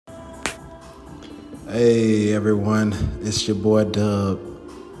Hey everyone, it's your boy Dub,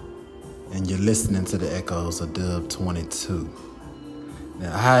 and you're listening to the echoes of Dub 22.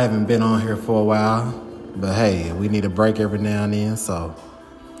 Now, I haven't been on here for a while, but hey, we need a break every now and then, so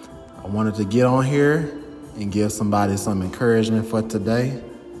I wanted to get on here and give somebody some encouragement for today.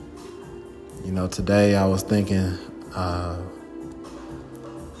 Today I was thinking,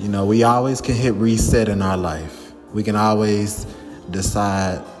 we always can hit reset in our life. We can always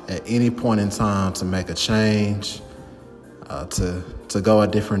decide at any point in time to make a change, to go a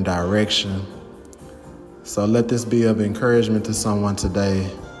different direction. So let this be of encouragement to someone today,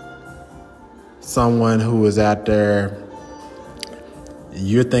 someone who is out there,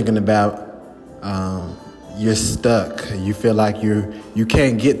 you're thinking about, you're stuck, you feel like you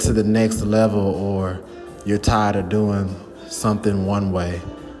can't get to the next level, or you're tired of doing something one way.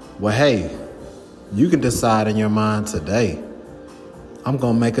 Well, hey, you can decide in your mind today, I'm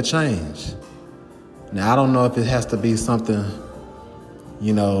going to make a change. Now, I don't know if it has to be something,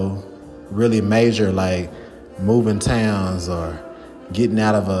 really major, like moving towns or getting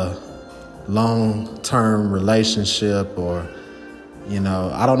out of a long-term relationship, or,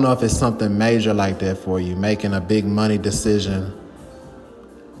 I don't know if it's something major like that for you, making a big money decision,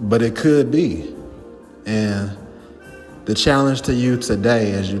 but it could be. And the challenge to you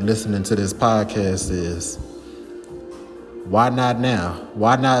today as you're listening to this podcast is, why not now?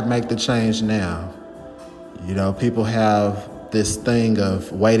 Why not make the change now? People have this thing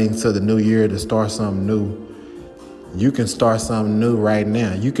of waiting till the new year to start something new. You can start something new right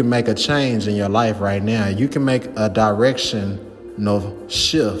now. You can make a change in your life right now. You can make a direction,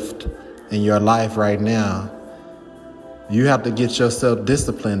 shift in your life right now. You have to get yourself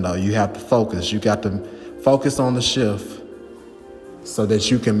disciplined, though. You have to focus. You got to focus on the shift so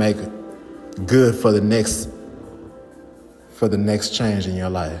that you can make good for the next change in your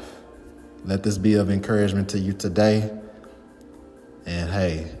life. Let this be of encouragement to you today. And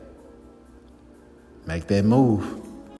hey, make that move.